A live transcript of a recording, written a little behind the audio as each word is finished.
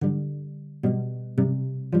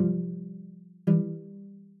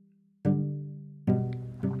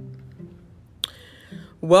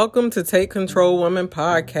Welcome to Take Control Women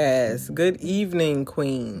Podcast. Good evening,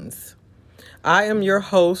 queens. I am your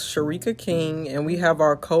host, Sharika King, and we have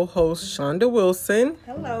our co-host, Shonda Wilson.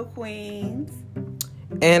 Hello, queens.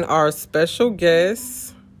 And our special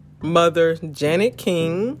guest, Mother Janet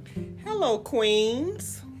King. Hello,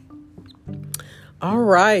 queens. All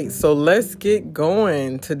right, so let's get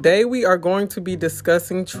going. Today we are going to be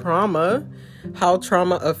discussing trauma, how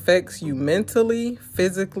trauma affects you mentally,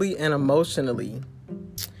 physically, and emotionally.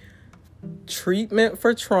 Treatment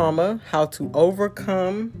for trauma, how to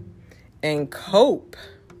overcome and cope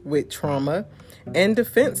with trauma, and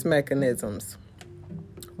defense mechanisms.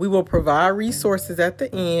 We will provide resources at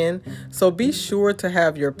the end, so be sure to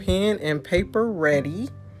have your pen and paper ready.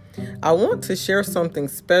 I want to share something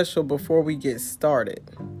special before we get started.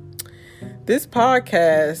 This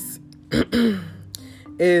podcast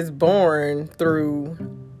is born through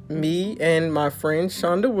me and my friend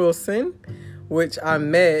Shonda Wilson, which I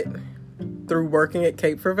met through working at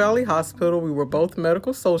Cape Fear Valley Hospital. We were both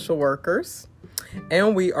medical social workers,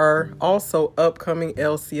 and we are also upcoming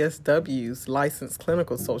LCSWs, licensed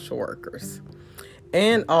clinical social workers,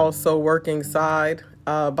 and also working side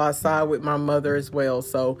by side with my mother as well.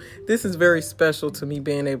 So this is very special to me,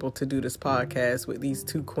 being able to do this podcast with these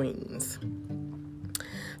two queens.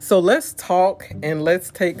 So let's talk and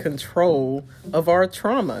let's take control of our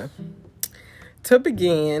trauma. To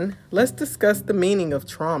begin, let's discuss the meaning of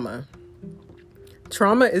trauma.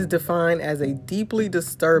 Trauma is defined as a deeply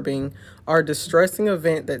disturbing or distressing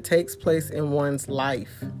event that takes place in one's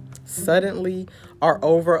life, suddenly or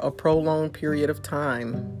over a prolonged period of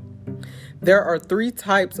time. There are three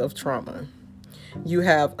types of trauma. You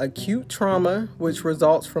have acute trauma, which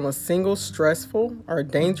results from a single stressful or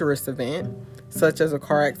dangerous event, such as a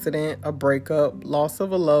car accident, a breakup, loss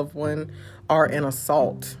of a loved one, or an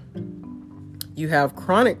assault. You have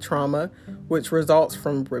chronic trauma, which results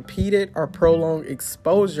from repeated or prolonged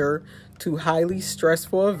exposure to highly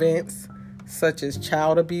stressful events, such as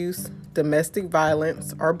child abuse, domestic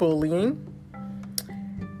violence, or bullying.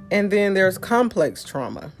 And then there's complex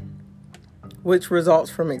trauma, which results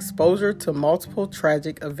from exposure to multiple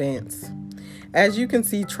tragic events. As you can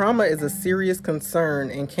see, trauma is a serious concern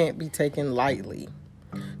and can't be taken lightly.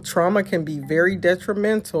 Trauma can be very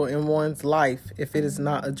detrimental in one's life if it is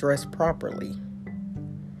not addressed properly.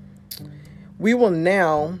 We will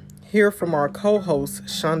now hear from our co-host,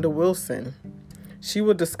 Shonda Wilson. She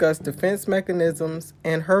will discuss defense mechanisms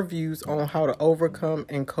and her views on how to overcome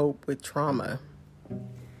and cope with trauma.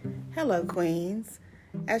 Hello, queens.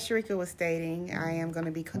 As Sharika was stating, I am going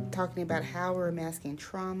to be talking about how we're masking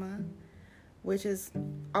trauma, which is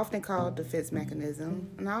often called defense mechanism,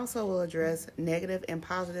 and I also will address negative and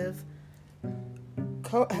positive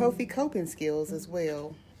healthy coping skills as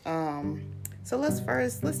well. So let's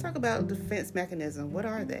talk about defense mechanism. What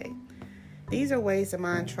are they? These are ways the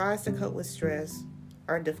mind tries to cope with stress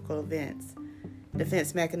or difficult events.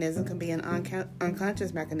 Defense mechanism can be an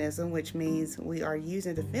unconscious mechanism, which means we are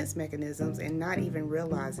using defense mechanisms and not even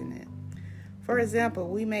realizing it. For example,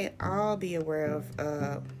 we may all be aware of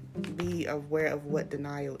what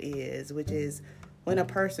denial is, which is when a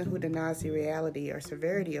person who denies the reality or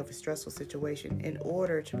severity of a stressful situation in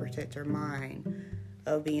order to protect their mind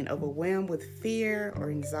of being overwhelmed with fear or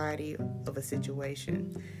anxiety of a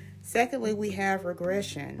situation. Secondly, we have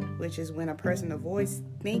regression, which is when a person avoids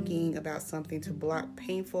thinking about something to block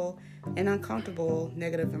painful and uncomfortable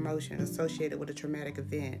negative emotions associated with a traumatic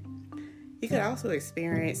event. You could also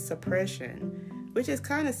experience suppression, which is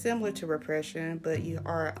kind of similar to repression, but you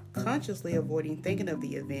are consciously avoiding thinking of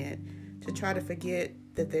the event to try to forget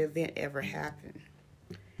that the event ever happened.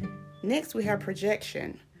 Next, we have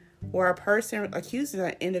projection, where a person accuses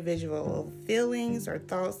an individual of feelings or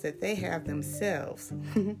thoughts that they have themselves.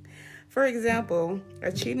 For example,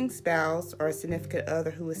 a cheating spouse or a significant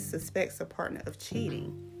other who suspects a partner of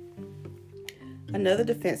cheating. Another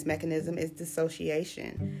defense mechanism is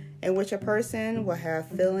dissociation, in which a person will have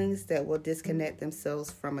feelings that will disconnect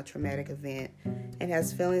themselves from a traumatic event and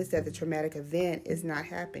has feelings that the traumatic event is not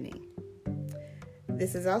happening.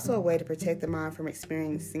 This is also a way to protect the mind from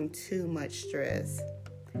experiencing too much stress.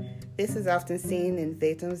 This is often seen in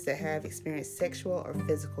victims that have experienced sexual or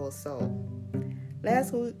physical assault.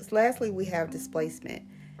 Lastly, we have displacement,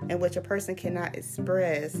 in which a person cannot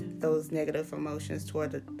express those negative emotions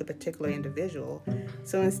toward the particular individual.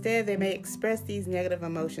 So instead, they may express these negative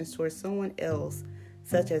emotions towards someone else,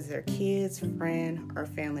 such as their kids, friend, or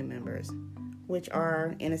family members, which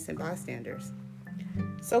are innocent bystanders.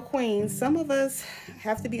 So queens, some of us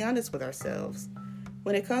have to be honest with ourselves.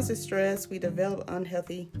 When it comes to stress, we develop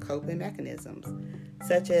unhealthy coping mechanisms,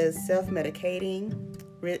 such as self-medicating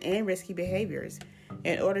and risky behaviors.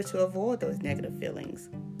 in order to avoid those negative feelings.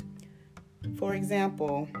 For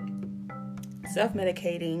example,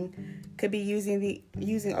 self-medicating could be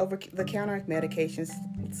using over-the-counter medications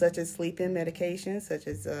such as sleep-in medications such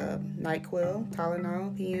as NyQuil,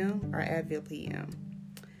 Tylenol PM, or Advil PM.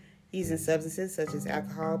 Using substances such as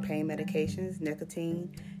alcohol, pain medications,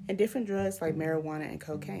 nicotine, and different drugs like marijuana and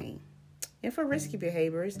cocaine. And for risky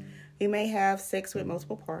behaviors, we may have sex with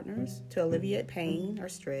multiple partners to alleviate pain or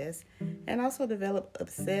stress, and also develop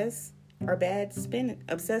obsessive or bad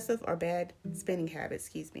spending habits.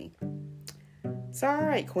 So, all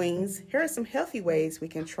right, queens, here are some healthy ways we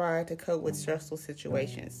can try to cope with stressful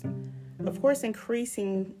situations. Of course,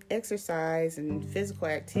 increasing exercise and physical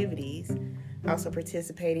activities, also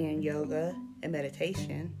participating in yoga and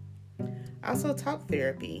meditation. Also, talk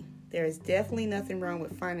therapy. There is definitely nothing wrong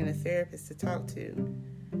with finding a therapist to talk to.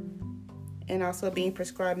 And also being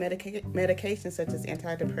prescribed medications such as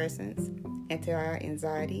antidepressants,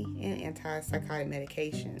 anti-anxiety, and antipsychotic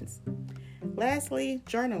medications. Lastly,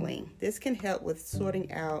 journaling. This can help with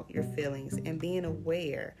sorting out your feelings and being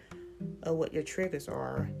aware of what your triggers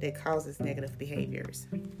are that causes negative behaviors.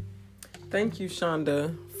 Thank you,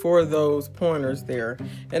 Shonda, for those pointers there.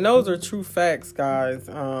 And those are true facts, guys.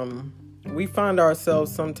 We find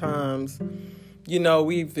ourselves sometimes,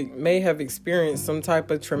 we may have experienced some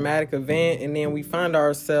type of traumatic event, and then we find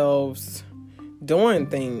ourselves doing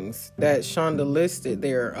things that Shonda listed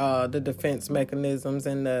there, the defense mechanisms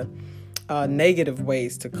and the negative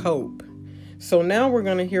ways to cope. So now we're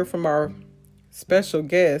going to hear from our special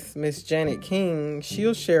guest, Miss Janet King.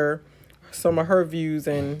 She'll share some of her views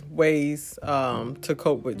and ways to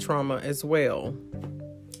cope with trauma as well.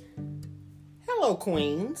 Hello,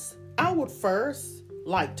 queens. I would first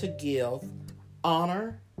like to give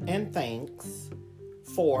honor and thanks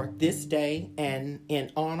for this day and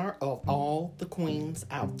in honor of all the queens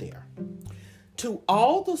out there. To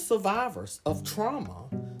all the survivors of trauma,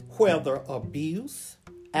 whether abuse,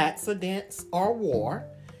 accidents, or war,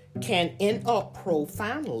 can end up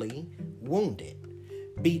profoundly wounded,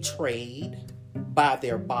 betrayed by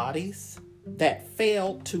their bodies that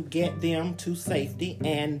failed to get them to safety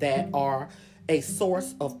and that are a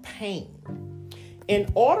source of pain.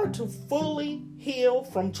 In order to fully heal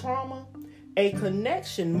from trauma, a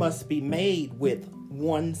connection must be made with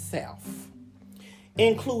oneself,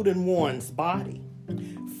 including one's body.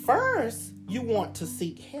 First, you want to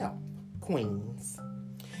seek help, queens.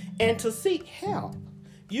 And to seek help,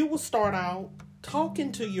 you will start out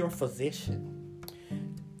talking to your physician.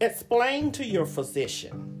 Explain to your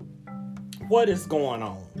physician what is going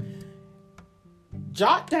on.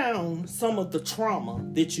 Jot down some of the trauma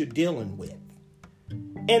that you're dealing with.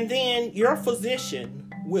 And then your physician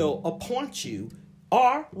will appoint you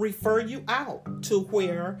or refer you out to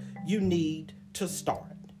where you need to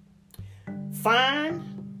start. Find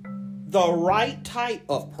the right type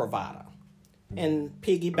of provider. And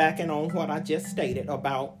piggybacking on what I just stated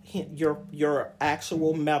about your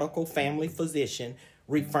actual medical family physician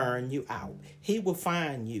referring you out. He will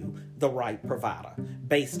find you the right provider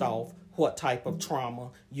based off what type of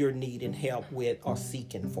trauma you're needing help with or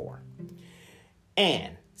seeking for.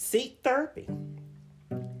 And seek therapy.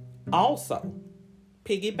 Also,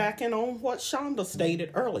 piggybacking on what Shonda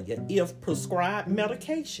stated earlier, if prescribed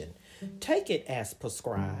medication, take it as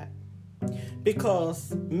prescribed.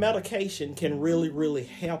 Because medication can really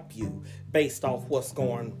help you based off what's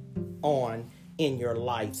going on in your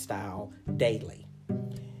lifestyle daily.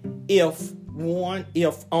 If on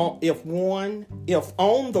the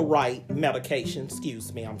right medication,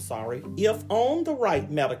 if on the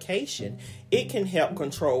right medication, it can help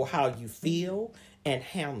control how you feel and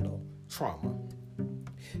handle trauma.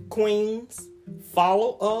 Queens,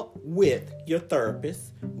 follow up with your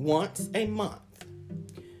therapist once a month.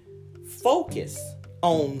 Focus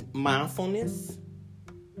on mindfulness,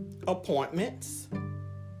 appointments,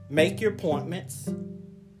 make your appointments,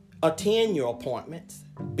 attend your appointments,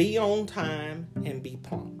 be on time, and be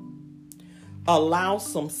prompt. Allow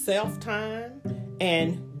some self-time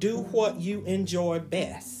and do what you enjoy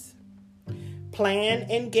best. Plan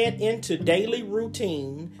and get into daily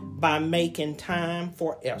routine by making time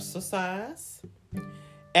for exercise.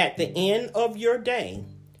 At the end of your day,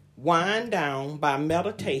 wind down by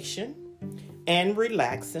meditation and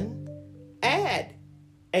relaxing. Add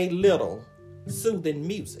a little soothing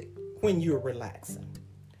music when you're relaxing.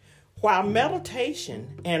 While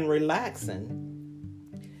meditation and relaxing,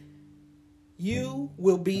 you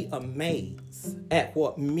will be amazed at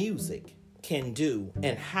what music can do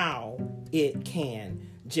and how it can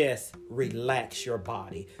just relax your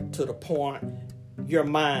body to the point your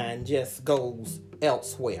mind just goes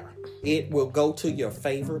elsewhere. It will go to your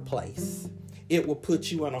favorite place. it will put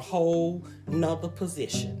you in a whole nother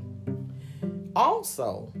position.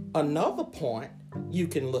 Also, another point you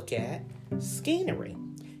can look at, scenery.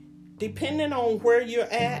 Depending on where you're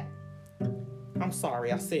at, I'm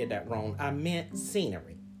sorry, I said that wrong. I meant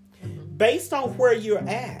scenery. Based on where you're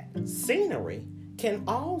at, scenery can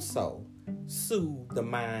also soothe the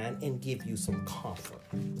mind and give you some comfort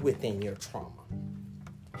within your trauma.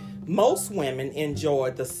 Most women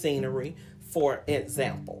enjoy the scenery. For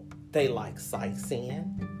example, they like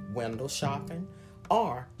sightseeing, window shopping,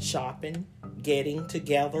 or shopping, getting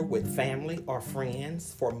together with family or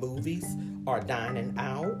friends for movies or dining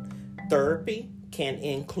out. Therapy can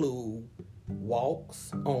include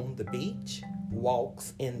walks on the beach,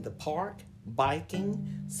 walks in the park,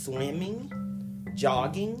 biking, swimming,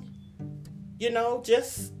 jogging.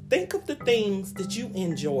 Just think of the things that you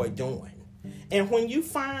enjoy doing. And when you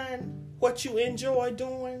find what you enjoy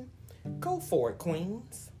doing, go for it,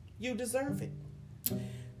 queens. You deserve it.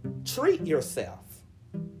 Treat yourself.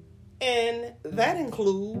 And that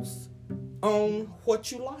includes on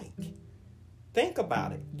what you like. Think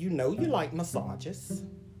about it. You like massages,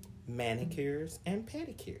 manicures, and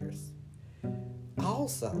pedicures.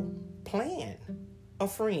 Also, plan a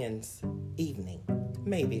friend's evening,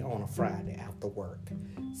 maybe on a Friday after work.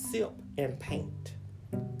 Sip and paint.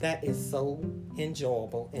 That is so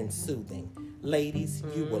enjoyable and soothing. Ladies,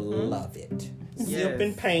 you will love it. Sip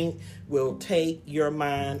and paint will take your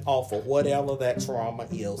mind off of whatever that trauma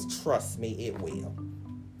is. Trust me, it will.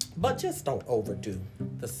 But just don't overdo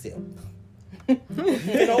the sip. You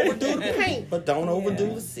can overdo the paint, but don't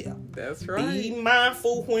overdo the sip. That's right. Be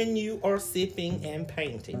mindful when you are sipping and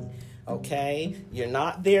painting. Okay? You're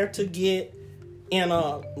not there to get in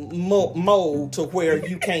a mode to where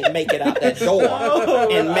you can't make it out that door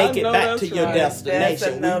and make it back to your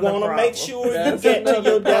destination. We want to make sure you get to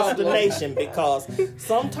your destination, because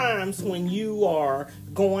sometimes when you are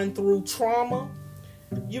going through trauma,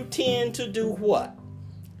 you tend to do what?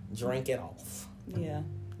 Drink it off. Yeah.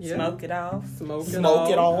 Smoke it off. Smoke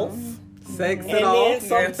it off. Sex it and off.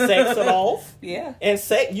 then sex it off. Yeah. And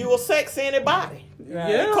you will sex anybody.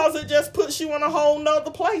 Yeah. Because it just puts you in a whole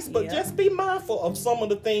nother place. But just be mindful of some of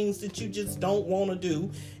the things that you just don't want to do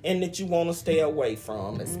and that you want to stay away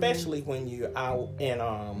from, especially when you're out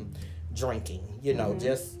and drinking.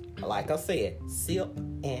 Just like I said, sip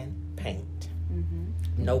and paint.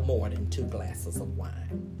 No more than 2 glasses of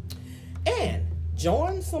wine. And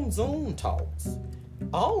join some Zoom talks.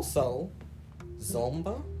 Also,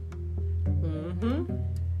 Zumba.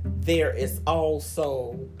 There is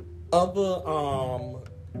also other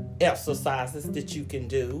exercises that you can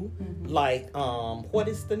do. Like, what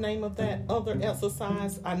is the name of that other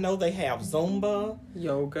exercise? I know they have Zumba.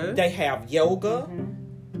 Yoga. They have yoga.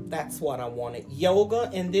 That's what I wanted. Yoga.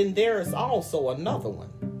 And then there is also another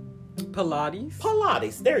one.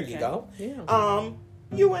 Pilates. There you go. Yeah.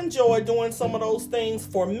 You enjoy doing some of those things.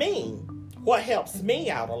 For me, what helps me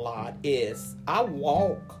out a lot is I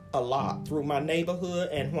walk a lot through my neighborhood,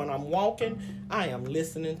 and when I'm walking, I am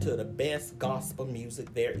listening to the best gospel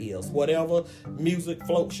music there is. Whatever music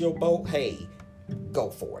floats your boat, hey, go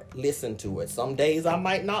for it. Listen to it. Some days I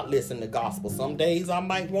might not listen to gospel. Some days I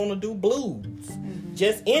might want to do blues.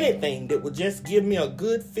 Just anything that would just give me a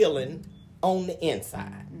good feeling on the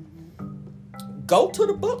inside. Go to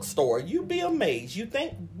the bookstore. You'd be amazed. You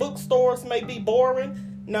think bookstores may be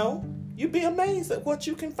boring? No. You'd be amazed at what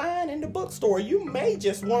you can find in the bookstore. You may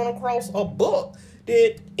just run across a book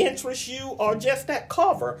that interests you, or just that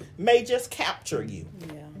cover may just capture you.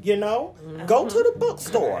 Go to the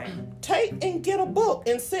bookstore. Take and get a book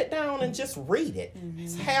and sit down and just read it.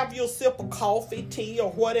 Have your sip of coffee, tea,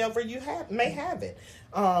 or whatever you may have it.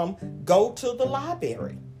 Go to the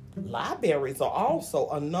library. Libraries are also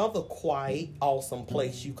another quite awesome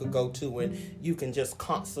place you could go to, and you can just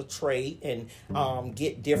concentrate and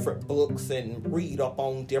get different books and read up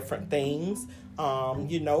on different things.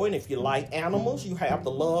 And if you like animals, you have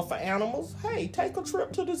the love for animals, hey, take a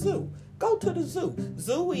trip to the zoo. Go to the zoo.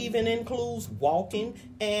 Zoo even includes walking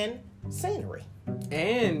and scenery.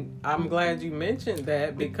 And I'm glad you mentioned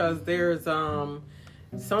that, because there's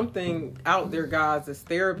something out there, guys, it's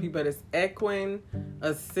therapy, but it's equine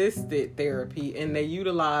assisted therapy, and they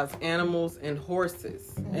utilize animals and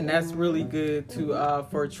horses, and that's really good to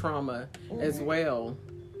for trauma as well.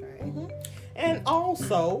 And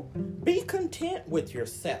also be content with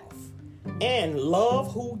yourself and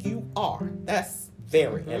love who you are. That's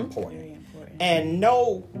very important. And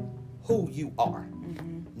know who you are.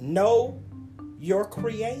 Know your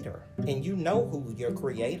creator, and you know who your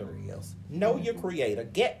creator is. Know your creator.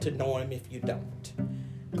 Get to know him if you don't.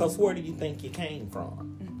 Because where do you think you came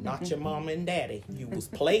from? Not your mama and daddy. You was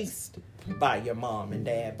placed by your mom and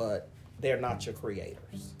dad, but they're not your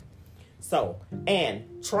creators. So,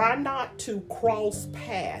 and try not to cross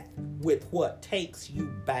path with what takes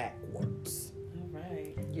you backwards. All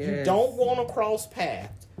right. Yes. You don't want to cross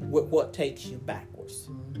paths with what takes you backwards.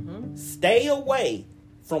 Mm-hmm. Stay away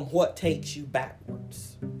from what takes you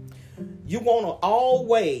backwards. You want to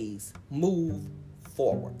always move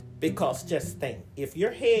forward, because just think, if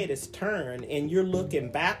your head is turned and you're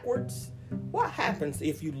looking backwards, what happens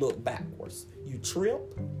if you look backwards? You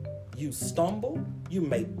trip, you stumble, you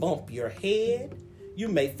may bump your head, you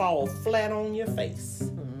may fall flat on your face.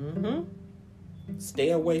 Mm-hmm.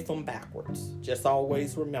 Stay away from backwards. Just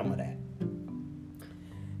always remember that.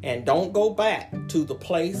 And don't go back to the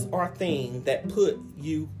place or thing that put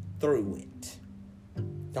you through it.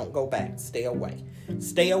 Don't go back. Stay away.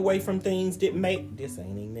 Stay away from things that make... This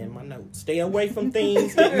ain't even in my notes. Stay away from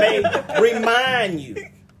things that may remind you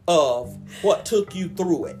of what took you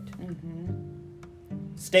through it.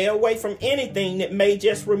 Stay away from anything that may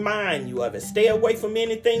just remind you of it. Stay away from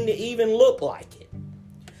anything that even look like it.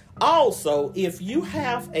 Also, if you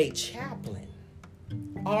have a chaplain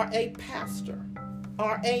or a pastor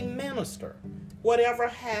or a minister, whatever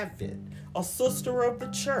have it, a sister of the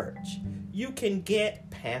church, you can get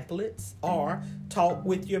pamphlets or talk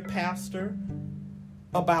with your pastor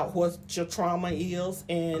about what your trauma is,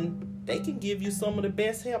 and they can give you some of the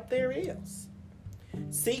best help there is.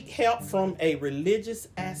 Seek help from a religious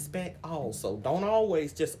aspect also. Don't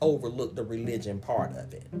always just overlook the religion part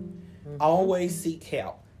of it. Always seek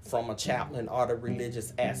help from a chaplain or the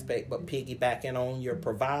religious aspect, but piggybacking on your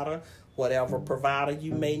provider, whatever provider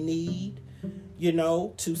you may need,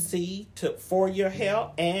 to see for your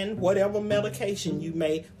help, and whatever medication you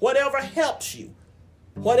may, whatever helps you,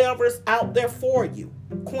 whatever's out there for you.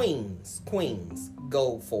 Queens,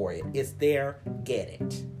 go for it. It's there, get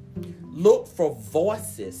it. Look for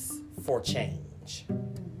voices for change.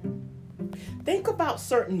 Think about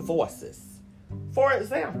certain voices. For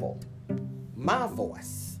example, my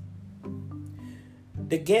voice.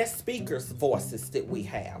 The guest speakers' voices that we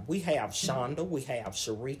have. We have Shonda, we have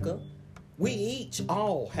Sharika. We each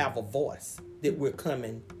all have a voice that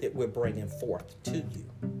we're bringing forth to you.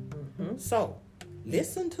 Mm-hmm. So,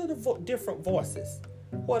 listen to the different voices.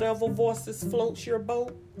 Whatever voices floats your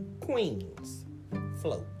boat, queens,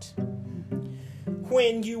 float.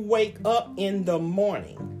 When you wake up in the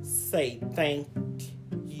morning, say thank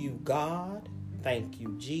you, God. Thank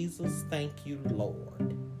you, Jesus. Thank you,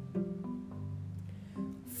 Lord,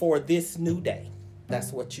 for this new day.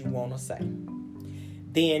 That's what you want to say.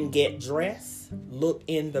 Then get dressed, look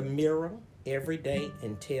in the mirror every day,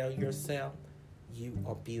 and tell yourself you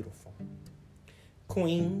are beautiful.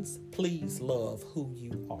 Queens, please love who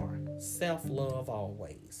you are. Self-love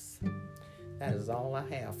always. That is all I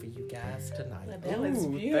have for you guys tonight. That was Ooh,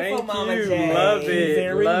 beautiful, thank Mama you. J. Love it.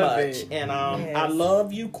 Very Love much. it. And Yes. I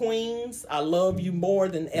love you, queens. I love you more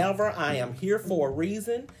than ever. I am here for a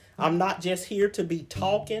reason. I'm not just here to be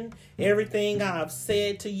talking. Everything I've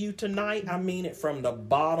said to you tonight, I mean it from the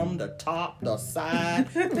bottom, the top, the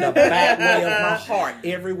side, the back way of my heart.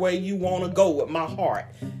 Every way you want to go with my heart.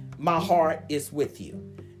 My heart is with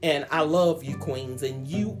you. And I love you, queens. And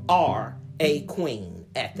you are a queen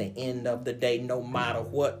at the end of the day, no matter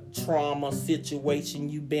what trauma situation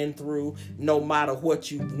you've been through, no matter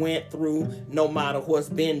what you went through, no matter what's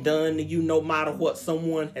been done to you, no matter what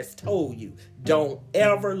someone has told you. Don't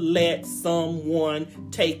ever let someone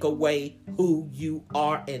take away who you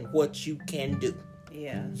are and what you can do.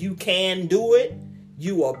 Yeah. You can do it.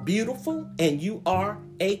 You are beautiful and you are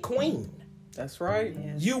a queen. That's right.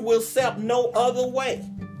 Yes. You will step no other way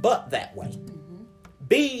but that way.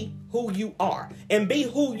 Be who you are, and be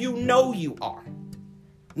who you know you are.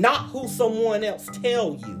 Not who someone else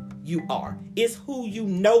tell you are. It's who you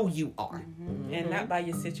know you are. Mm-hmm. And not by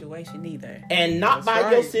your situation either. And not That's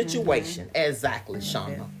by your right. situation. Exactly,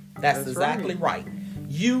 Shonda. Yeah. That's exactly right.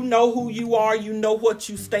 You know who you are. You know what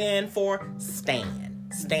you stand for.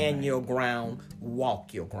 Stand your ground.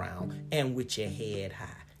 Walk your ground. And with your head high.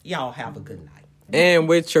 Y'all have a good night. And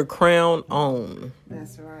with your crown on.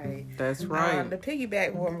 That's right. That's right. The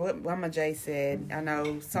piggyback on what Mama J said, I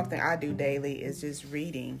know something I do daily is just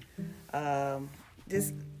reading.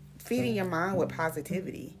 Just feeding your mind with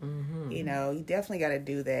positivity. Mm-hmm. You definitely got to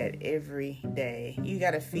do that every day. You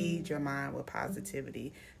got to feed your mind with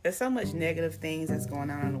positivity. There's so much negative things that's going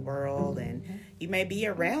on in the world, and you may be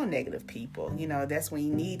around negative people. That's when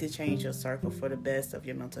you need to change your circle for the best of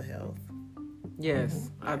your mental health. Yes,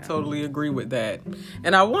 I totally agree with that.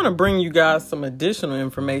 And I want to bring you guys some additional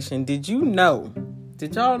information. Did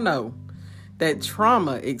y'all know that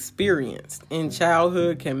trauma experienced in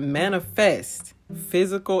childhood can manifest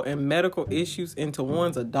physical and medical issues into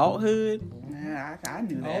one's adulthood. Yeah, I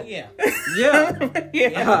knew that. Oh, yeah. Yeah.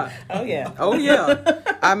 Yeah. Oh, yeah. Oh, yeah.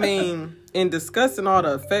 I mean, in discussing all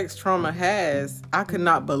the effects trauma has, I could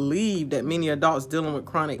not believe that many adults dealing with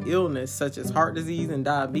chronic illness, such as heart disease and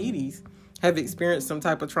diabetes, have experienced some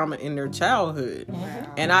type of trauma in their childhood.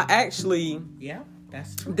 Wow. And I actually... Yeah,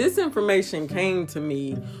 that's true. This information came to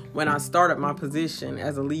me when I started my position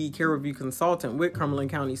as a lead care review consultant with Cumberland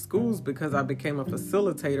County Schools, because I became a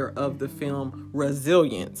facilitator of the film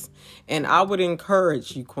Resilience. And I would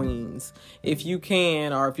encourage you, Queens, if you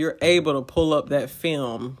can, or if you're able to pull up that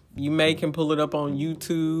film, you can pull it up on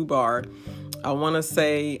YouTube, or I want to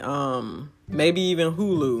say maybe even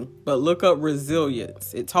Hulu, but look up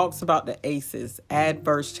Resilience. It talks about the ACEs,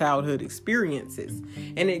 Adverse Childhood Experiences,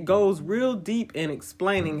 and it goes real deep in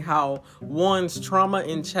explaining how one's trauma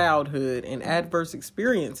in childhood and adverse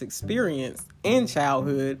experience in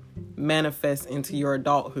childhood manifests into your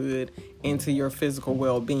adulthood, into your physical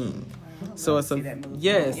well-being. So it's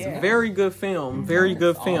very good film, very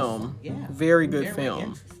good film, very good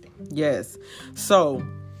film. Yes. So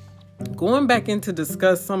going back in to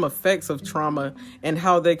discuss some effects of trauma and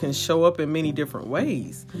how they can show up in many different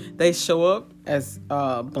ways. They show up as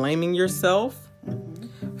blaming yourself,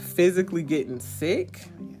 physically getting sick,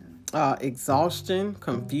 exhaustion,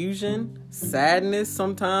 confusion, sadness.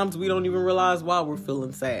 Sometimes we don't even realize why we're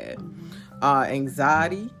feeling sad.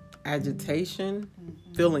 Anxiety, agitation,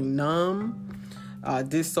 feeling numb,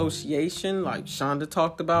 dissociation, like Shonda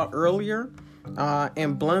talked about earlier,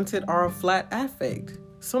 and blunted or a flat affect.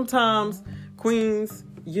 Sometimes, Queens,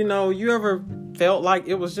 you ever felt like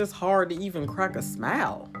it was just hard to even crack a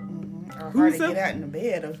smile? Or hard to get out in the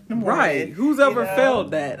bed in the morning. Right. Who's ever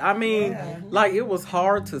felt that? I mean, like it was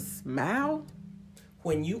hard to smile?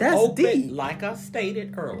 When you That's open, deep. like I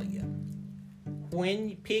stated earlier, when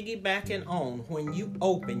you piggybacking on, when you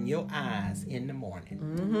open your eyes in the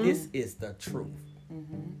morning, this is the truth.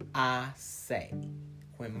 I say,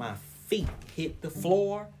 when my feet hit the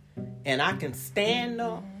floor and I can stand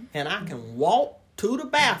up and I can walk to the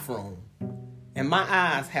bathroom and my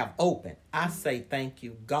eyes have opened, I say thank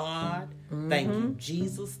you, God, thank you,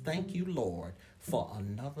 Jesus, thank you, Lord, for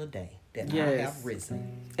another day that I have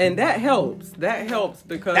risen. And that helps. That helps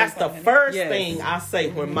because That's the first thing I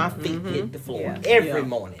say when my feet hit the floor every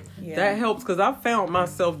morning. Yeah. That helps because I found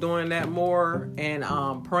myself doing that more and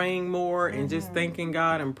praying more and just thanking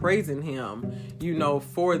God and praising Him,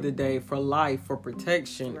 for the day, for life, for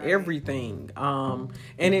protection, everything. And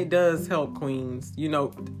it does help, Queens.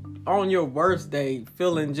 On your worst day,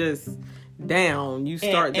 feeling just down, you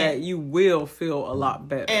start you will feel a lot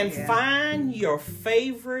better. And find your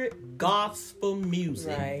favorite gospel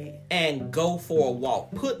music and go for a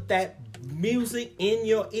walk. Put that music in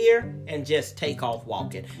your ear and just take off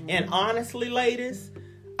walking. And honestly, ladies,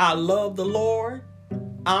 I love the Lord.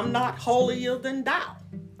 I'm not holier than thou,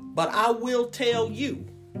 but I will tell you,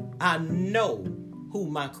 I know who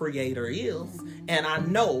my creator is, and I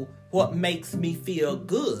know what makes me feel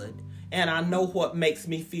good, and I know what makes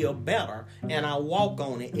me feel better, and I walk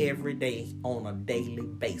on it every day on a daily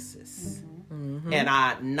basis. And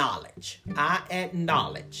I acknowledge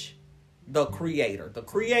the creator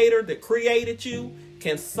that created you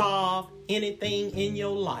can solve anything in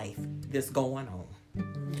your life that's going on.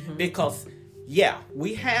 Because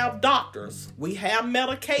we have doctors, we have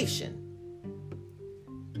medication,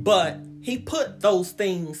 but He put those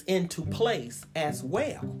things into place as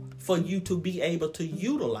well for you to be able to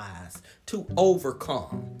utilize to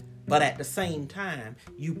overcome. But at the same time,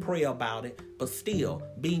 you pray about it, but still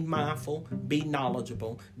be mindful, be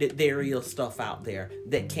knowledgeable that there is stuff out there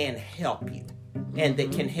that can help you and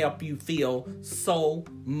that can help you feel so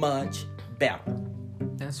much better.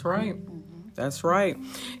 That's right. That's right.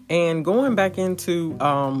 And going back into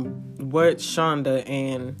what Shonda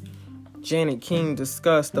and Janet King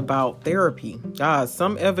discussed about therapy. Guys,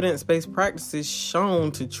 some evidence-based practices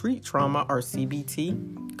shown to treat trauma are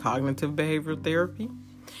CBT, cognitive behavioral therapy,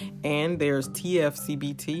 and there's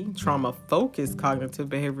TFCBT, trauma-focused cognitive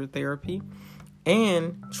behavioral therapy,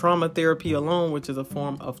 and trauma therapy alone, which is a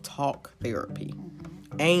form of talk therapy,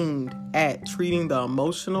 aimed at treating the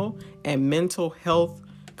emotional and mental health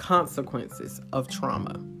consequences of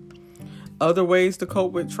trauma. Other ways to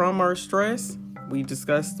cope with trauma or stress,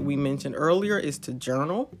 we mentioned earlier, is to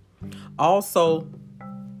journal. Also,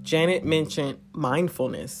 Janet mentioned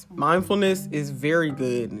mindfulness. Mindfulness is very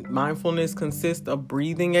good. Mindfulness consists of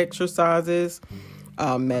breathing exercises,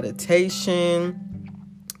 meditation,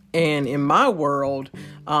 and in my world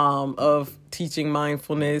of teaching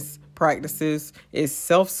mindfulness, practices is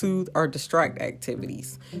self-soothe or distract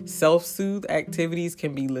activities. Self-soothe activities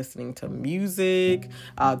can be listening to music,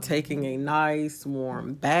 taking a nice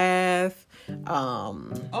warm bath.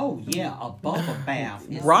 Oh yeah, a bubble bath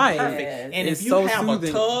is Right. perfect. Yes. And It's if you so have soothing.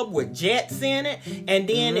 a tub with jets in it, and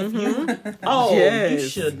then if you, Yes. you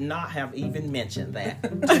should not have even mentioned that.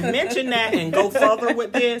 To mention that and go further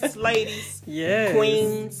with this, ladies, Yes.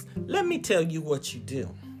 queens. Let me tell you what you do.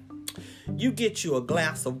 You get you a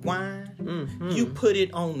glass of wine, you put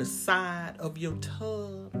it on the side of your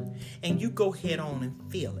tub, and you go head on and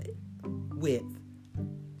fill it with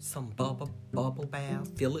some bubble bath.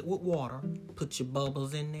 Fill it with water. Put your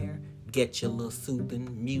bubbles in there. Get your little soothing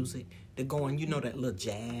music. They're going, you know, that little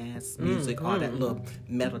jazz music or that little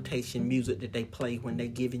meditation music that they play when they're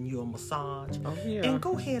giving you a massage. Oh, yeah. And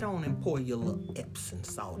go head on and pour your little Epsom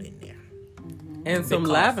salt in there. And some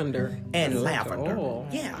Because- lavender. And Essential lavender. oil.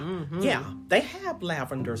 Yeah. Yeah. They have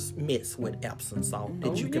lavender mixed with Epsom salt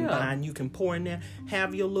that you can buy and you can pour in there.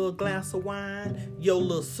 Have your little glass of wine, your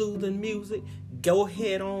little soothing music. Go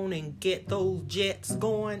ahead on and get those jets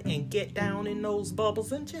going and get down in those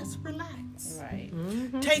bubbles and just relax. Right.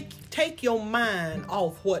 Take your mind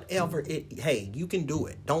off whatever it. Hey, you can do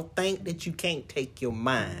it. Don't think that you can't take your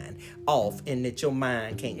mind off and that your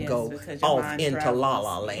mind can't Yes, go because your off mind into travels. la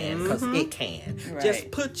la land because it can. Right. Just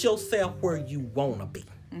put yourself where you wanna be.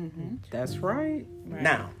 That's right. Right.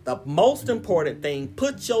 Now, the most important thing: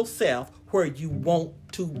 put yourself where you want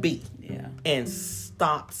to be, Yeah. and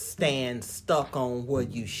stop staying stuck on where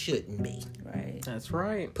you shouldn't be. Right. That's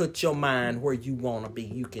right. Put your mind where you want to be.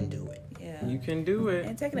 You can do it. Yeah. You can do it.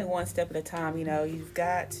 And taking it one step at a time, you know, you've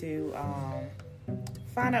got to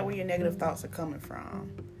find out where your negative thoughts are coming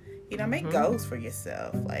from. You know, make goals for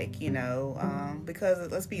yourself. Like, you know, because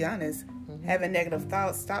let's be honest, having negative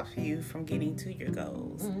thoughts stops you from getting to your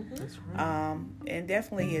goals. That's right. And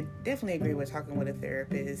definitely agree with talking with a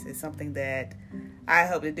therapist. It's something that I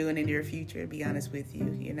hope to do in the near future, to be honest with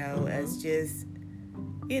you, you know, as just,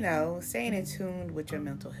 you know, staying in tune with your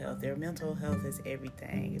mental health. Your mental health is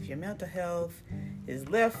everything. If your mental health is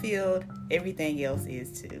left field, everything else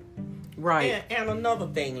is too. Right. And another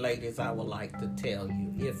thing, ladies, I would like to tell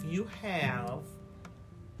you: if you have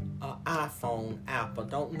an iPhone app, or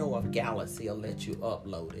don't know if Galaxy will let you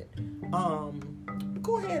upload it,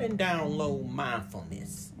 go ahead and download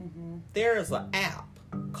Mindfulness. There is an app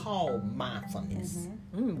called Mindfulness.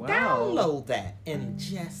 Wow. Download that and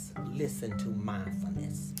just listen to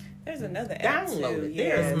Mindfulness. There's another app Download too. it.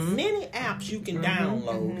 Yes. There's many apps you can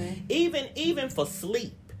download, even for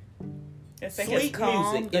sleep. It's like Sleep it's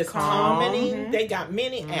calm, music the is calm. calming. They got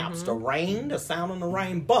many apps. The rain, the sound of the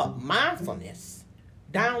rain, but mindfulness.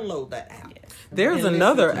 Download that app. There's And listen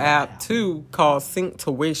another to the app too called Sync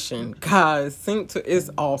Tuition. Guys, is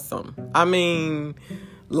awesome. I mean,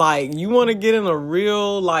 like, you want to get in a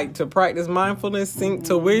real, like, to practice mindfulness, Sync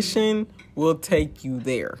Tuition will take you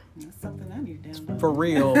there. That's something I need to download. For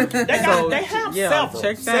real. They have several.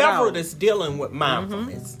 check that several out. that's dealing with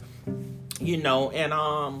mindfulness. You know, and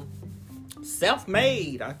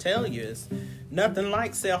self-made, I tell you, is nothing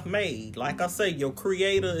like self-made. Like I say, your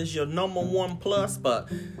creator is your number one plus, but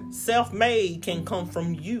self-made can come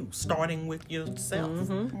from you, starting with yourself.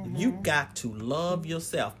 You got to love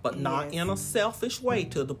yourself, but not in a selfish way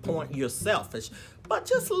to the point you're selfish, but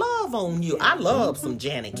just love on you. I love some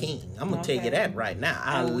Janet King. I'm going to tell you that right now.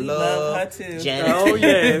 I we love love her too. Janet Oh,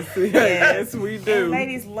 yes. Yes, we do. And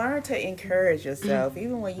ladies, learn to encourage yourself,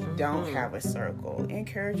 even when you don't have a circle.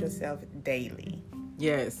 Encourage yourself daily.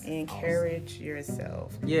 Yes. Encourage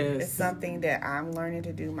yourself. Yes. It's something that I'm learning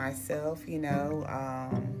to do myself, you know,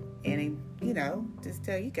 and, you know, just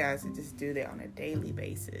tell you guys to just do that on a daily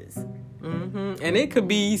basis. And it could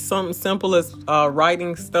be something simple as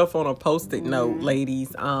writing stuff on a Post-it note,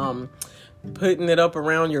 ladies. Putting it up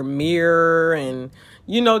around your mirror and,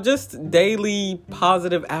 you know, just daily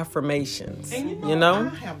positive affirmations. And you know?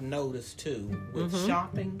 I have noticed too with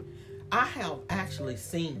shopping, I have actually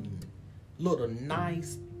seen little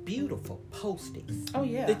nice, beautiful Post-its Oh,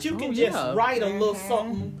 yeah. that you can yeah. just write a little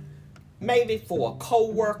something, maybe for a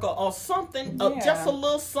co-worker or something, Yeah. just a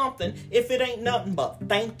little something. If it ain't nothing but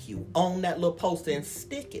thank you on that little Post-it and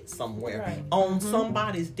stick it somewhere Right. on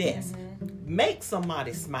somebody's desk. Make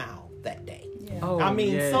somebody smile that day. Yeah. Oh, I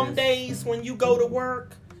mean, yes. some days when you go to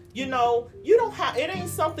work, you know, you don't have, it ain't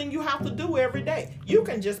something you have to do every day. You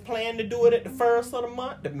can just plan to do it at the first of the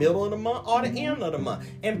month, the middle of the month, or the end of the month.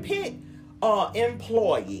 And pick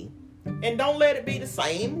employee. And don't let it be the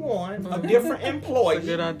same one, a different employee. That's a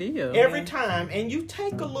good idea. Every time. And you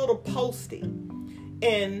take a little Post-it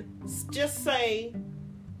and just say,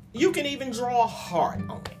 you can even draw a heart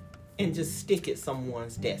on it. and just stick at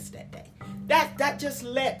someone's desk that day. That just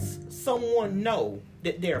lets someone know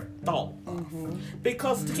that they're thought of.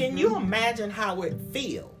 Because can you imagine how it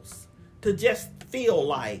feels to just feel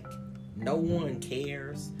like no one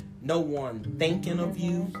cares, no one thinking of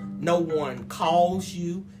you, no one calls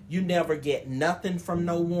you, you never get nothing from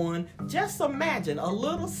no one? Just imagine a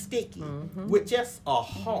little sticky with just a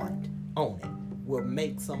heart on it will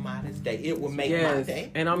make somebody's day. It will make my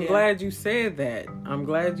day. And I'm glad you said that. I'm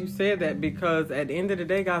glad you said that, because at the end of the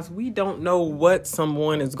day, guys, we don't know what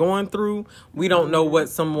someone is going through. We don't know what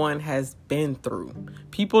someone has been through.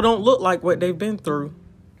 People don't look like what they've been through.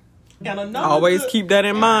 And always keep that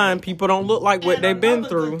in mind. People don't look like what they've been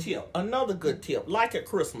through. Another good tip, like at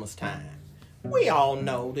Christmas time, we all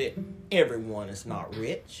know that everyone is not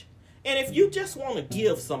rich. And if you just want to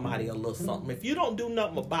give somebody a little something, if you don't do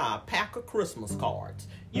nothing but buy a pack of Christmas cards,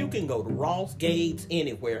 you can go to Ross, Gates,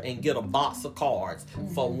 anywhere and get a box of cards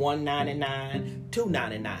for $1.99,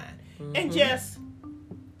 $2.99, and just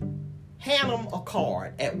hand them a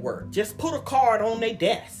card at work. Just put a card on their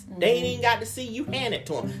desk. They ain't even got to see you hand it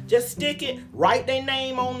to them. Just stick it, write their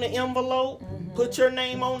name on the envelope, put your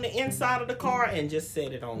name on the inside of the card, and just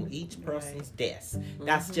set it on each person's desk.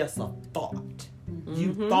 That's just a thought.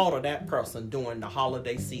 You thought of that person during the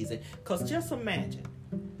holiday season. Because just imagine,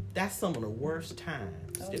 that's some of the worst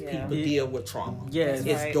times that people deal with trauma. Yes.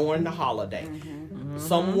 It's during the holiday.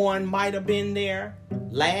 Someone might have been there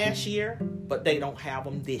last year, but they don't have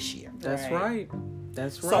them this year. That's right.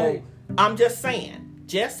 That's right. So I'm just saying,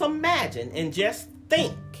 just imagine and just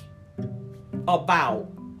think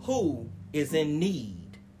about who is in need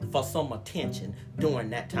for some attention during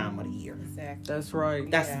that time of the year. Exactly. That's right.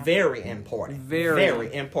 That's very important. Very.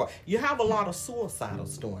 Very important. You have a lot of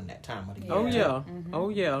suicidals during that time of the year. Oh, yeah. Oh,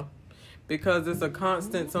 yeah. Because it's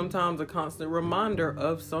sometimes a constant reminder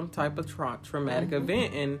of some type of traumatic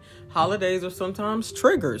event. And holidays are sometimes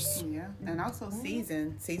triggers. Yeah. And also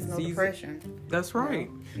seasonal depression. That's right.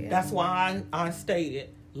 Yeah. That's why I stated,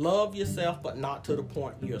 love yourself, but not to the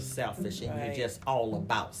point you're selfish and you're just all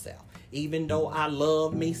about self. Even though I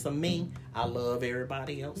love me some me, I love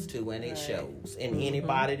everybody else too, and it shows. And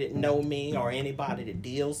anybody that know me or anybody that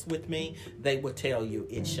deals with me, they will tell you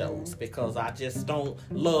it shows, because I just don't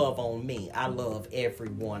love on me. I love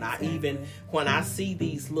everyone. When I see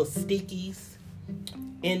these little stickies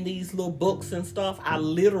in these little books and stuff, I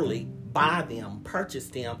literally buy them, purchase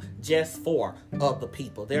them just for other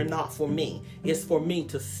people. They're not for me. It's for me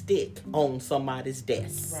to stick on somebody's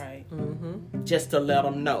desk. Right. Just to let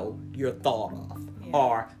them know you're thought of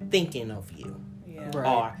or thinking of you. Yeah. Right.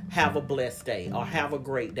 Or have a blessed day, or have a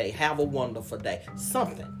great day, have a wonderful day.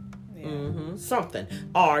 Something. Something.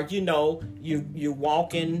 Or, you're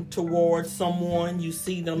walking towards someone, you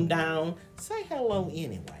see them down, say hello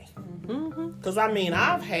anyway. Because,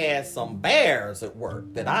 I've had some bears at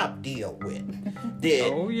work that I've dealt with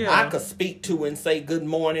that I could speak to and say good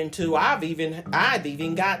morning to. I've even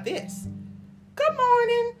got this. Good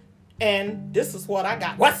morning. And this is what I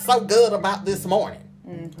got. What's so good about this morning?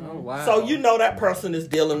 Oh, wow. So that person is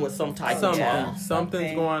dealing with some type of trauma.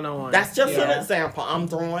 Something's going on. That's just an example I'm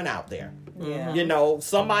throwing out there. Yeah.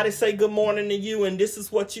 Somebody say good morning to you and this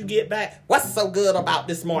is what you get back. What's so good about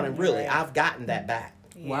this morning? Really, I've gotten that back.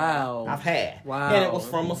 Wow. I've had. Wow. And it was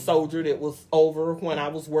from a soldier that was over when I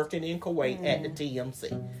was working in Kuwait at the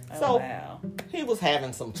TMC. So he was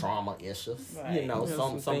having some trauma issues. Right.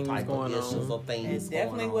 Some type of issues or things. It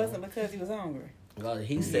definitely wasn't because he was hungry.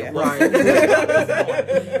 He said, right.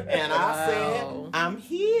 And I said, I'm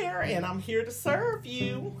here and I'm here to serve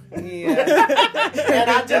you. Yeah.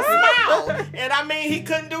 And I just smiled. And he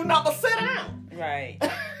couldn't do nothing but sit down. Right.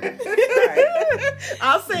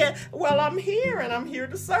 I said, well, I'm here and I'm here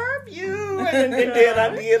to serve you. And then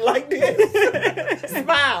I did like this.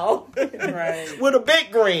 Smile. Right. With a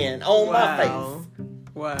big grin on my face.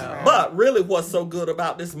 Wow. But really what's so good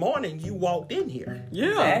about this morning, you walked in here. Yeah.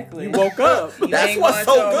 Exactly. You woke up. That's what's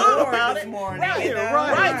so good about it. Morning,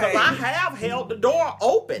 Right, because I have held the door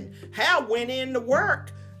open. Have went in to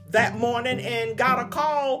work that morning and got a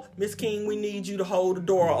call. Miss King, we need you to hold the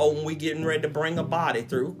door open. We getting ready to bring a body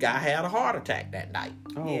through. Guy had a heart attack that night.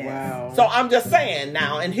 Oh, wow. So I'm just saying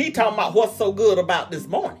now, and he talking about what's so good about this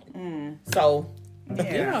morning. So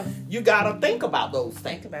you got to think about those things.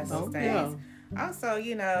 Think about those things. Also,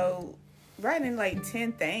 writing like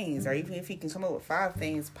 10 things, or even if you can come up with 5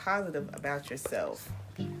 things positive about yourself,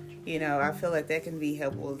 I feel like that can be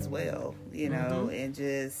helpful as well, and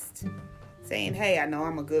just saying, hey, I know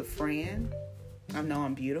I'm a good friend. I know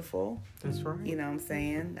I'm beautiful. That's right. You know what I'm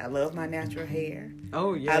saying? I love my natural hair.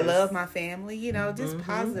 Oh, yes. I love my family. Just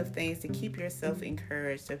positive things to keep yourself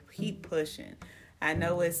encouraged, to keep pushing. I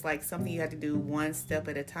know it's like something you have to do one step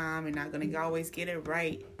at a time and not going to always get it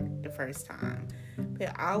right the first time.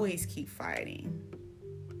 But always keep fighting.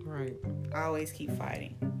 Right. Always keep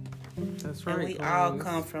fighting. That's right. And we all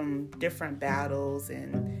come from different battles,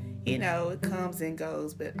 and you know, it comes and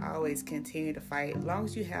goes, but always continue to fight. As long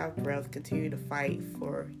as you have breath, continue to fight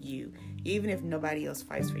for you. Even if nobody else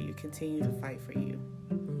fights for you, continue to fight for you.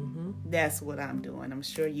 Mm-hmm. That's what I'm doing. I'm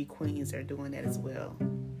sure you queens are doing that as well.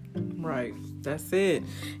 Right. That's it.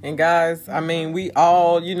 And guys, I mean, we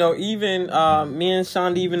all, you know, even me and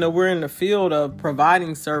Shonda, even though we're in the field of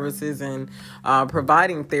providing services and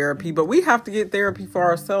providing therapy, but we have to get therapy for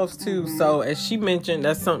ourselves too. Mm-hmm. So as she mentioned,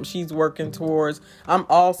 that's something she's working towards. I'm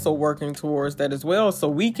also working towards that as well. So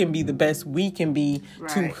we can be the best we can be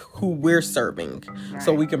to who we're serving. Right.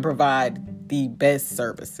 So we can provide the best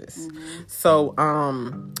services. Mm-hmm. So,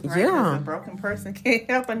 yeah. A broken person can't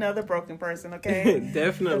help another broken person, okay?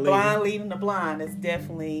 Definitely. The blind leading the blind is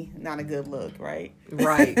definitely not a good look, right?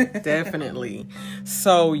 Right, definitely.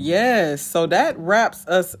 So, yes. So that wraps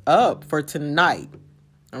us up for tonight,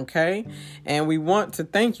 okay? And we want to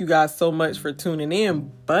thank you guys so much for tuning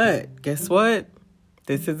in. But guess what?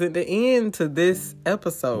 This isn't the end to this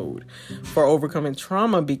episode for Overcoming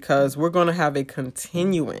Trauma, because we're going to have a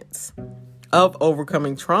continuance of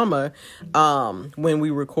Overcoming Trauma when we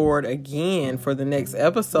record again for the next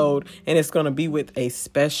episode, and it's going to be with a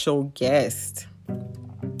special guest.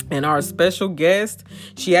 And our special guest,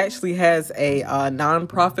 she actually has a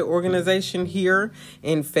nonprofit organization here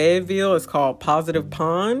in Fayetteville. It's called Positive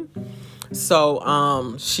Pond.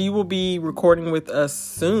 So she will be recording with us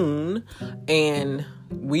soon, and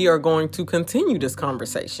we are going to continue this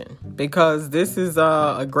conversation because this is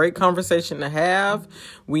a great conversation to have.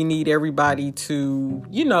 We need everybody to,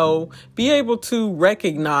 you know, be able to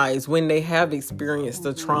recognize when they have experienced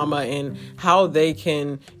the trauma and how they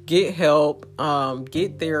can get help,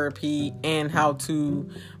 get therapy, and how to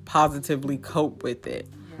positively cope with it.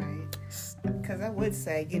 Because I would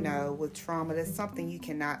say, you know, with trauma, there's something you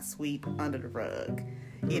cannot sweep under the rug.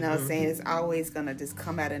 You know what I'm saying? It's always going to just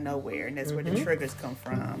come out of nowhere. And that's where the triggers come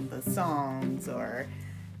from. The songs or,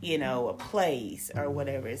 you know, a place or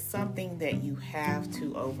whatever. It's something that you have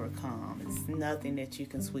to overcome. It's nothing that you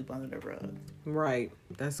can sweep under the rug. Right.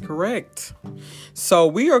 That's correct. So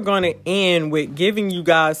we are going to end with giving you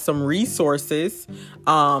guys some resources.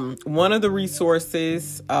 One of the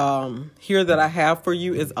resources here that I have for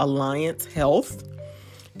you is Alliance Health.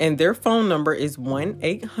 And their phone number is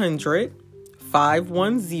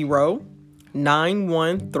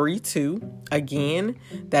 1-800-510-9132. Again,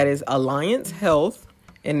 that is Alliance Health.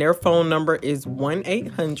 And their phone number is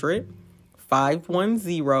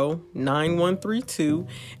 1-800-510-9132.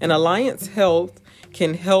 And Alliance Health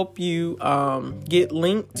can help you get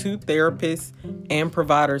linked to therapists and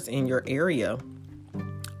providers in your area.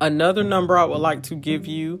 Another number I would like to give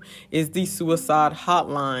you is the suicide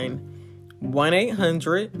hotline,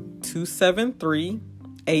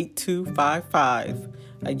 1-800-273-8255.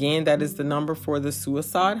 Again, that is the number for the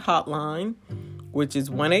suicide hotline, which is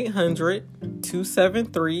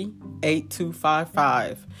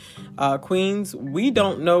 1-800-273-8255. Queens, we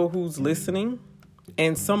don't know who's listening,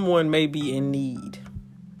 and someone may be in need,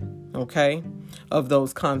 okay, of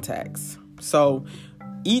those contacts. So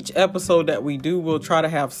each episode that we do, we'll try to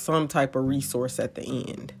have some type of resource at the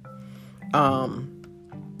end.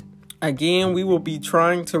 Again, we will be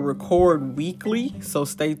trying to record weekly, so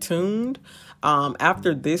stay tuned.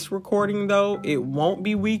 After this recording, though, it won't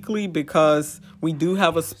be weekly because we do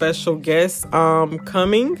have a special guest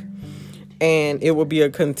coming, and it will be a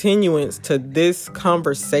continuance to this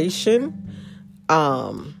conversation.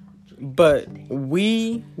 But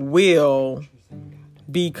we will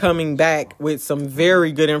be coming back with some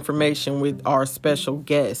very good information with our special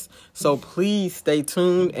guest. So please stay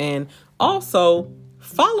tuned, and also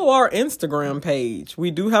follow our Instagram page.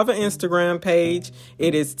 We do have an Instagram page.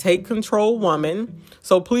 It is Take Control Woman.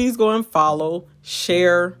 So please go and follow,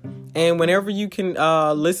 share, and whenever you can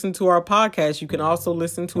listen to our podcast, you can also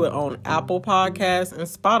listen to it on Apple Podcasts and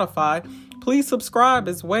Spotify. Please subscribe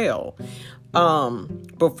as well.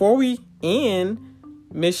 Before we end,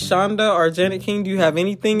 Miss Shonda or Janet King, do you have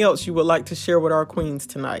anything else you would like to share with our queens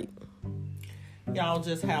tonight? Y'all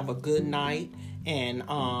just have a good night. And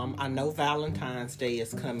I know Valentine's Day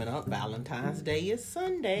is coming up. Valentine's Day is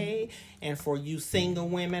Sunday. And for you single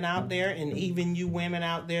women out there, and even you women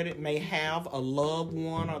out there that may have a loved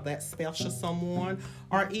one or that special someone,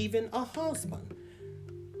 or even a husband,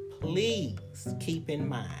 please keep in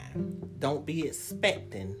mind, don't be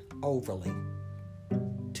expecting overly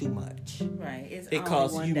too much. Right. It's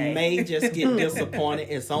because only one you day. may just get disappointed.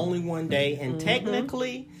 It's only one day. And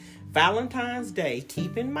technically, Valentine's Day,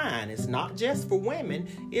 keep in mind, it's not just for women.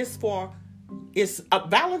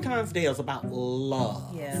 Valentine's Day is about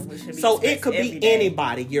love. Yeah, we should be so it could be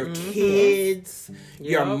anybody, your kids,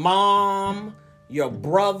 your mom, your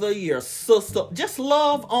brother, your sister. Just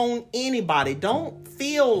love on anybody. Don't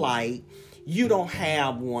feel like you don't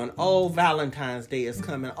have one. Oh, Valentine's Day is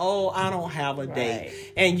coming. Oh, I don't have a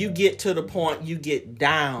date. And you get to the point you get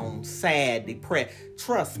down, sad, depressed.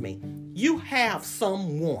 Trust me, you have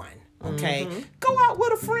someone. Okay, go out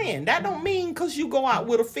with a friend. That don't mean because you go out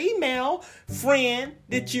with a female friend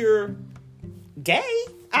that you're gay.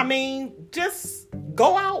 I mean, just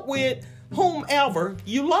go out with whomever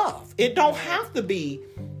you love. It don't have to be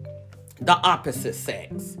the opposite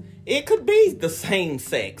sex. It could be the same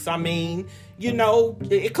sex. I mean, you know,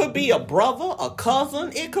 it could be a brother, a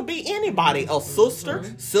cousin. It could be anybody, a sister.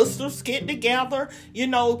 Sisters get together. You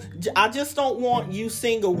know, I just don't want you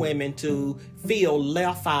single women to feel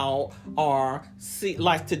left out or see,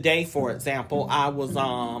 like today, for example, I was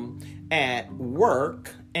at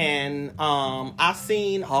work and I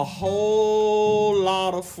seen a whole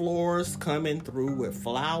lot of florists coming through with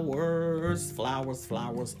flowers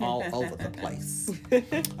all over the place.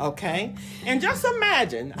 Okay? And just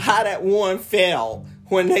imagine how that one felt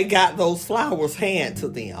when they got those flowers handed to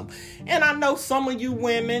them. And I know some of you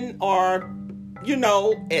women are, you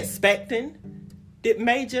know, expecting that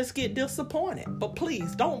may just get disappointed. But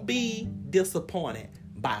please don't be disappointed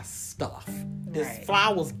by stuff. These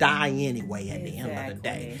flowers die anyway at the end of the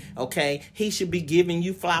day. Okay? He should be giving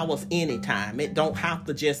you flowers anytime. It don't have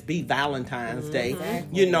to just be Valentine's Day.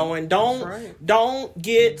 You know, and don't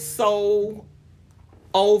get so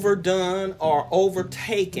overdone or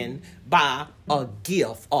overtaken by a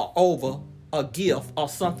gift or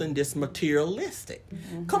something that's materialistic.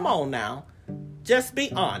 Come on now. Just be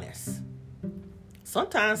honest.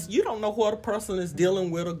 Sometimes you don't know what a person is dealing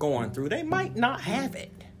with or going through. They might not have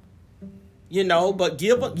it. You know, but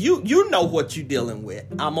you know what you're dealing with.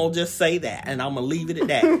 I'm going to just say that, and I'm going to leave it at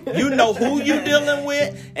that. You know who you're dealing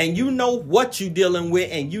with, and you know what you're dealing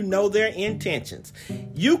with, and you know their intentions.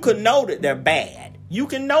 You can know that they're bad. You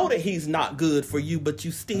can know that he's not good for you, but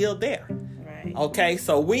you still there. Right. Okay,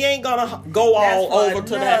 so we ain't going to go all over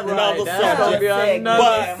to that another subject.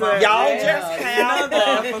 But y'all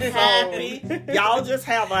just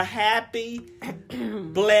have a happy,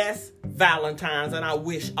 blessed Valentine's, and I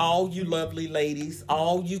wish all you lovely ladies,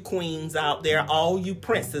 all you queens out there, all you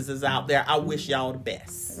princesses out there, I wish y'all the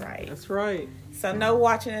best. Right. That's right. So no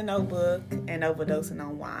watching a notebook and overdosing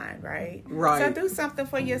on wine, right? Right. So do something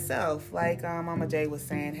for yourself. Like Mama J was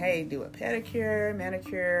saying, hey, do a pedicure,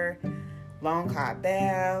 manicure, long hot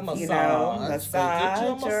bath, massage,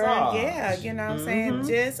 yeah, you know what I'm saying?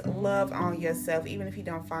 Just love on yourself, even if you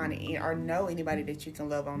don't find it or know anybody that you can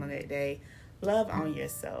love on that day. Love on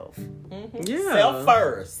yourself. Yeah. Self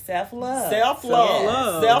first. Self-love.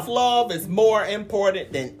 Self-love. Self-love is more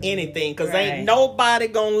important than anything because ain't nobody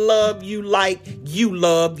gonna love you like you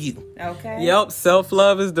love you. Okay. Yep.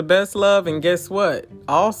 Self-love is the best love. And guess what?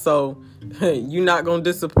 Also, you're not gonna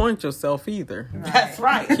disappoint yourself either. Right. That's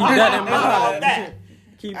right. Keep that in mind.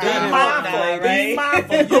 Keep that in mind. Be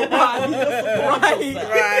mindful. You're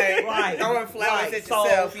right. Throwing flowers at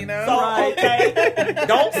yourself, you know? So,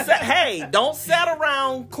 okay. Don't sit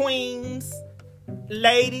around, queens,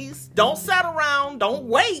 ladies. Don't sit around. Don't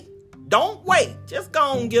wait. Just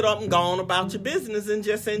go and get up and go on about your business and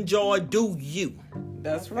just enjoy. Do you.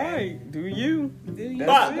 That's right. Do you.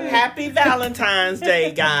 But happy Valentine's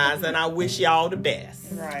Day, guys, and I wish y'all the best.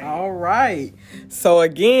 Right. All right. So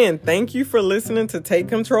again, thank you for listening to Take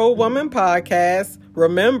Control Woman Podcast.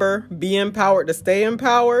 Remember, be empowered to stay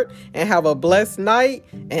empowered and have a blessed night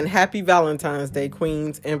and happy Valentine's Day,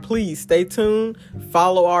 queens. And please stay tuned.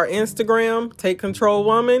 Follow our Instagram, Take Control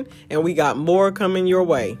Woman, and we got more coming your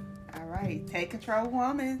way. Take control,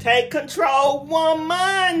 woman. Take control,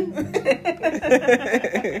 woman.